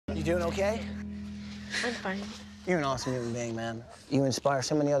You doing okay? I'm fine. You're an awesome human being, man. You inspire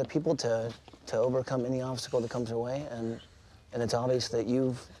so many other people to overcome any obstacle that comes their way, and it's obvious that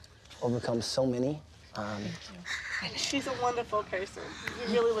you've overcome so many. Thank you. She's a wonderful person.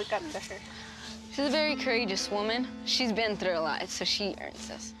 You really look up to her. She's a very courageous woman. She's been through a lot, so she earns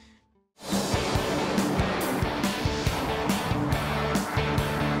this.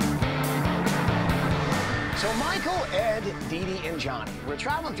 So Michael, Ed, Dee Dee, and Johnny, we're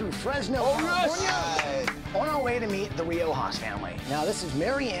traveling through Fresno, California, on our way to meet the Riojas family. Now, this is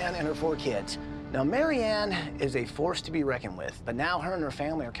Mary Ann and her 4 kids. Now, Mary Ann is a force to be reckoned with, but now her and her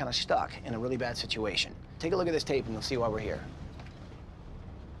family are kind of stuck in a really bad situation. Take a look at this tape and you'll see why we're here.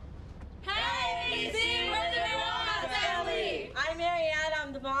 Hey, we're the Riojas family! I'm Mary Ann,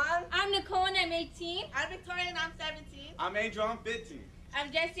 I'm the mom. I'm Nicole and I'm 18. I'm Victoria and I'm 17. I'm Angel, I'm 15.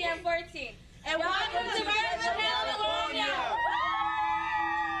 I'm Jessie, I'm 14. And welcome to California!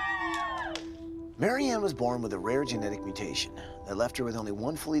 Mary Ann was born with a rare genetic mutation that left her with only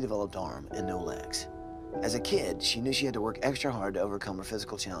one fully developed arm and no legs. As a kid, she knew she had to work extra hard to overcome her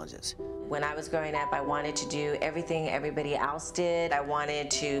physical challenges. When I was growing up, I wanted to do everything everybody else did. I wanted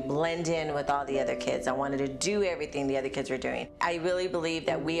to blend in with all the other kids. I wanted to do everything the other kids were doing. I really believe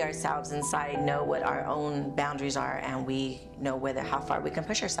that we ourselves inside know what our own boundaries are, and we know how far we can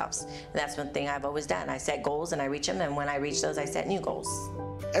push ourselves. And that's one thing I've always done. I set goals and I reach them, and when I reach those, I set new goals.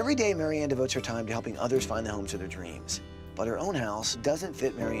 Every day, Mary Ann devotes her time to helping others find the homes of their dreams. But her own house doesn't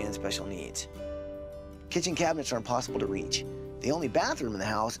fit Mary Ann's special needs. Kitchen cabinets are impossible to reach. The only bathroom in the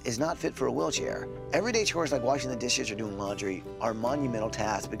house is not fit for a wheelchair. Everyday chores like washing the dishes or doing laundry are monumental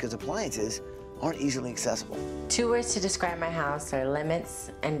tasks because appliances aren't easily accessible. 2 words to describe my house are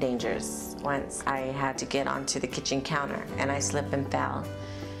limits and dangers. Once I had to get onto the kitchen counter and I slipped and fell,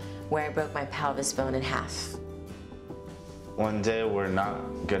 where I broke my pelvis bone in half. One day we're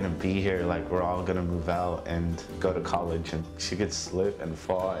not gonna be here, like we're all gonna move out and go to college, and she could slip and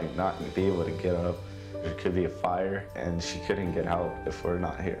fall and not be able to get up. There could be a fire, and she couldn't get out if we're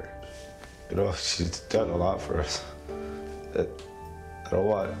not here. You know, she's done a lot for us. I don't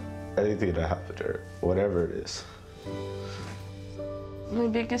want anything to happen to her, whatever it is. My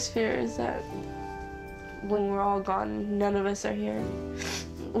biggest fear is that when we're all gone, none of us are here.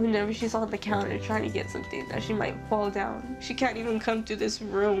 Whenever she's on the counter trying to get something, that she might fall down. She can't even come to this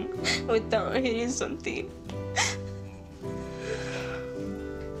room without hitting something.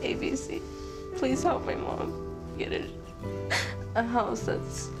 ABC, please help my mom get a house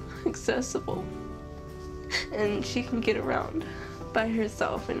that's accessible and she can get around by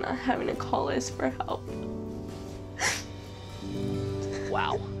herself and not having to call us for help.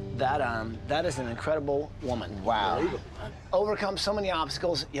 Wow. That is an incredible woman. Wow. Overcome so many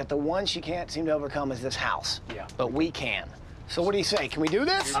obstacles, yet the one she can't seem to overcome is this house. Yeah. But we can. So what do you say? Can we do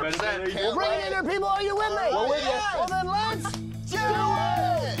this? I'm ready. We'll bring it in there, people. Are you with me? We're with you. Well, then let's do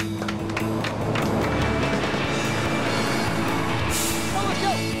it! Oh, let's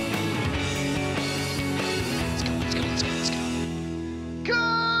go. Let's go.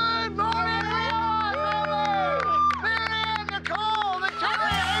 Good morning, Riojas! Mary Ann, Nicole,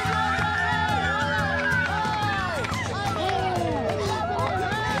 Victoria,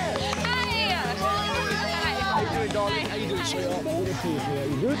 How you doing, darling? How you doing, sweetheart? Good to see you.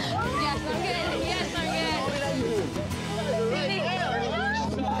 You good? Yes, I'm good.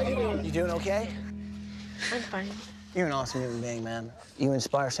 You doing okay? I'm fine. You're an awesome human being, man. You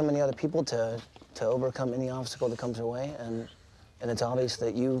inspire so many other people to overcome any obstacle that comes their way, and it's obvious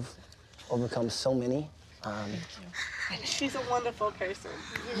that you've overcome so many. Thank you. She's a wonderful person.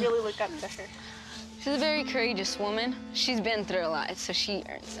 You really look up to her. She's a very courageous woman. She's been through a lot, so she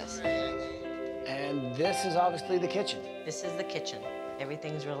earns this. And this is obviously the kitchen. This is the kitchen.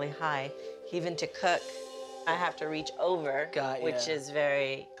 Everything's really high. Even to cook, I have to reach over, which is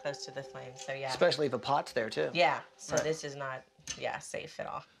very close to the flame, so yeah. Especially if a pot's there, too. Yeah, so this is not, safe at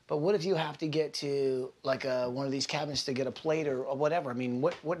all. But what if you have to get to, like, one of these cabinets to get a plate or whatever? I mean,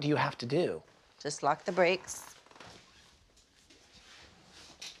 what do you have to do? Just lock the brakes.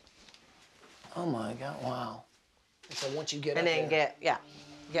 Oh, my God, wow. So once you get And up then there,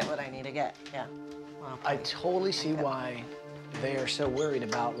 get what I need to get, yeah. Wow. I totally see why they are so worried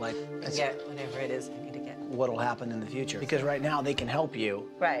about, like, Get whatever it is I need to get. what'll happen in the future. Because right now, they can help you.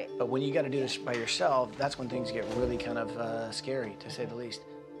 Right. But when you got to do this by yourself, that's when things get really kind of scary, to say the least.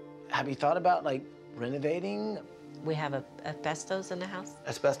 Have you thought about, like, renovating? We have asbestos in the house.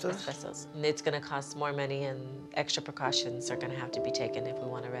 Asbestos? Asbestos. And it's going to cost more money, and extra precautions are going to have to be taken if we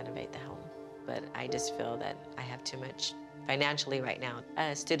want to renovate the home. But I just feel that I have too much financially right now.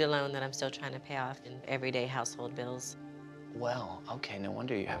 A student loan that I'm still trying to pay off, and everyday household bills. Well, okay, no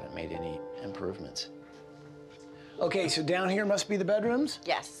wonder you haven't made any improvements. Okay, so down here must be the bedrooms?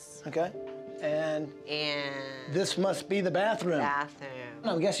 Yes. Okay. And this must be the bathroom. Bathroom.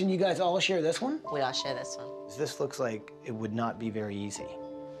 I'm guessing you guys all share this one? We all share this one. This looks like it would not be very easy.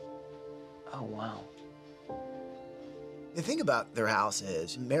 Oh, wow. The thing about their house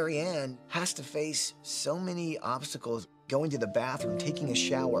is Mary Ann has to face so many obstacles going to the bathroom, taking a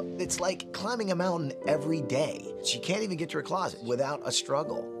shower. It's like climbing a mountain every day. She can't even get to her closet without a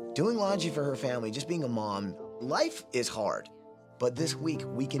struggle. Doing laundry for her family, just being a mom, life is hard. But this week,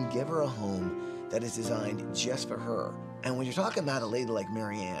 we can give her a home that is designed just for her. And when you're talking about a lady like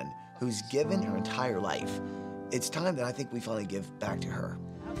Mary Ann, who's given her entire life, it's time that I think we finally give back to her.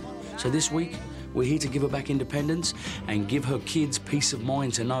 So this week, we're here to give her back independence and give her kids peace of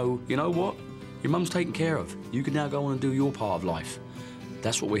mind to know, you know what? Your mum's taken care of. You can now go on and do your part of life.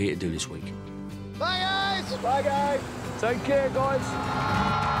 That's what we're here to do this week. Bye, guys! Bye, guys. Take care, guys.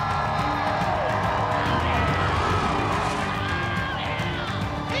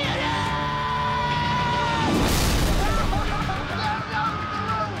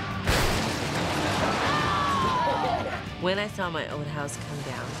 When I saw my old house come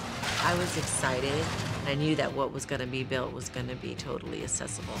down, I was excited. I knew that what was going to be built was going to be totally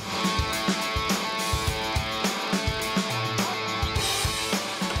accessible.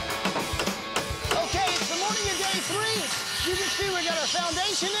 Okay, it's the morning of day 3. You can see we got our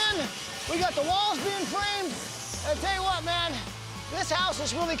foundation in. We got the walls being framed. I tell you what, man, this house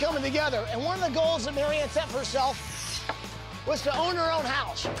is really coming together. And one of the goals that Mary Ann set for herself was to own her own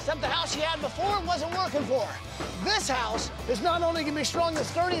house. Except the house she had before wasn't working for her. This house is not only gonna be strong and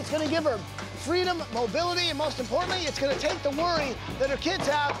sturdy, it's gonna give her freedom, mobility, and most importantly, it's gonna take the worry that her kids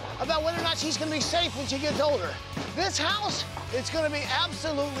have about whether or not she's gonna be safe when she gets older. This house, it's gonna be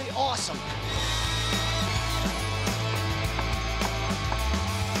absolutely awesome.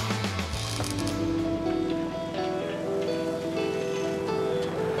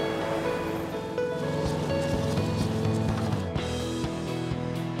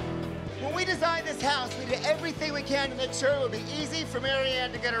 House, we did everything we can to make sure it would be easy for Mary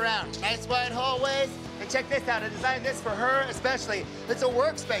Ann to get around. Nice wide hallways, and check this out, I designed this for her especially. It's a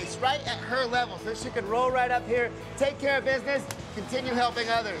workspace right at her level, so she can roll right up here, take care of business, continue helping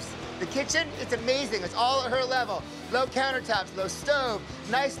others. The kitchen, it's amazing, it's all at her level. Low countertops, low stove,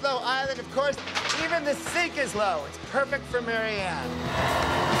 nice low island, of course, even the sink is low. It's perfect for Mary Ann.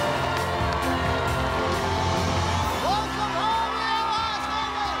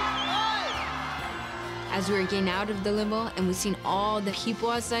 As we were getting out of the limo and we seen all the people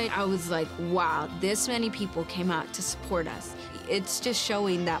outside, I was like, wow, this many people came out to support us. It's just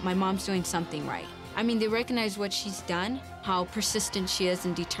showing that my mom's doing something right. I mean, they recognize what she's done, how persistent she is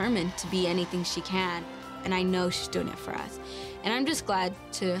and determined to be anything she can. And I know she's doing it for us. And I'm just glad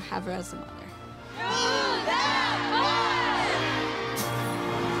to have her as a mother.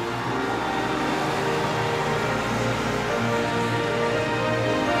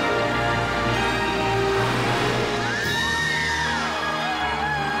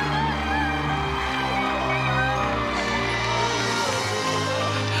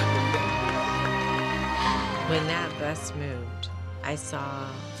 When that bus moved, I saw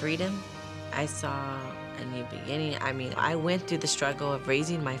freedom. I saw a new beginning. I mean, I went through the struggle of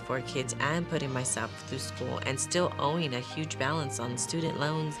raising my 4 kids and putting myself through school and still owing a huge balance on student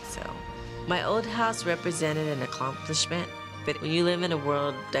loans. So my old house represented an accomplishment, but when you live in a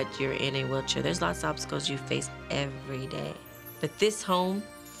world that you're in a wheelchair, there's lots of obstacles you face every day. But this home,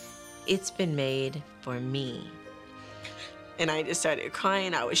 it's been made for me. And I just started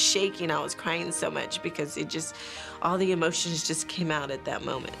crying. I was shaking. I was crying so much because it just, all the emotions just came out at that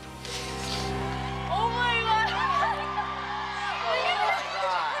moment. Oh my God!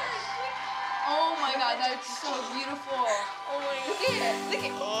 Oh my God, that's so beautiful. Oh my God. Look at it, look at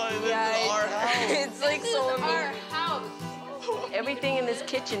it. Oh, this is our house. It's like so amazing. Our house. Everything in this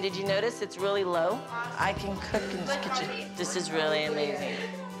kitchen, did you notice it's really low? I can cook in this kitchen. This is really amazing.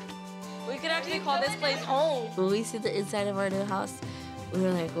 We could actually call this place home. When we see the inside of our new house, we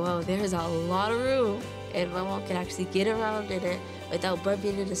were like, whoa, there's a lot of room. And my mom could actually get around in it without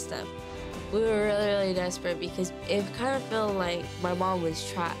bumping into stuff. We were really, really desperate because it kind of felt like my mom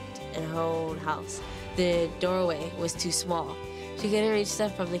was trapped in her own house. The doorway was too small. She couldn't reach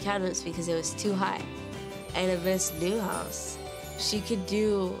stuff from the cabinets because it was too high. And in this new house, she could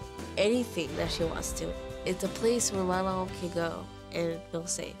do anything that she wants to. It's a place where my mom can go and feel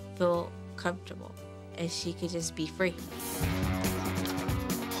safe, feel comfortable, and she could just be free.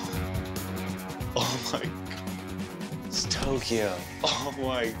 Oh my God. It's Tokyo. Oh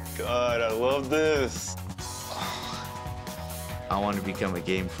my God, I love this. I want to become a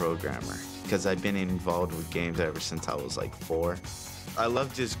game programmer because I've been involved with games ever since I was like 4. I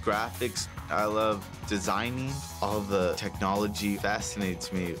love just graphics. I love designing. All the technology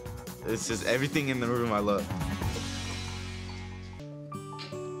fascinates me. It's just everything in the room I love.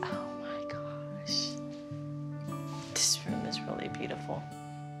 Oh my gosh. This room is really beautiful.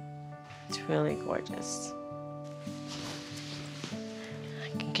 It's really gorgeous.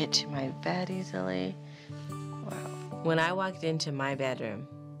 I can get to my bed easily. Wow. When I walked into my bedroom,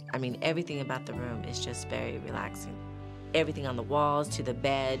 I mean, everything about the room is just very relaxing. Everything on the walls to the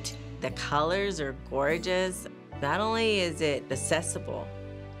bed, the colors are gorgeous. Not only is it accessible,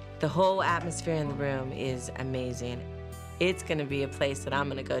 the whole atmosphere in the room is amazing. It's gonna be a place that I'm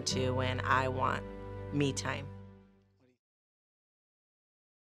gonna go to when I want me time.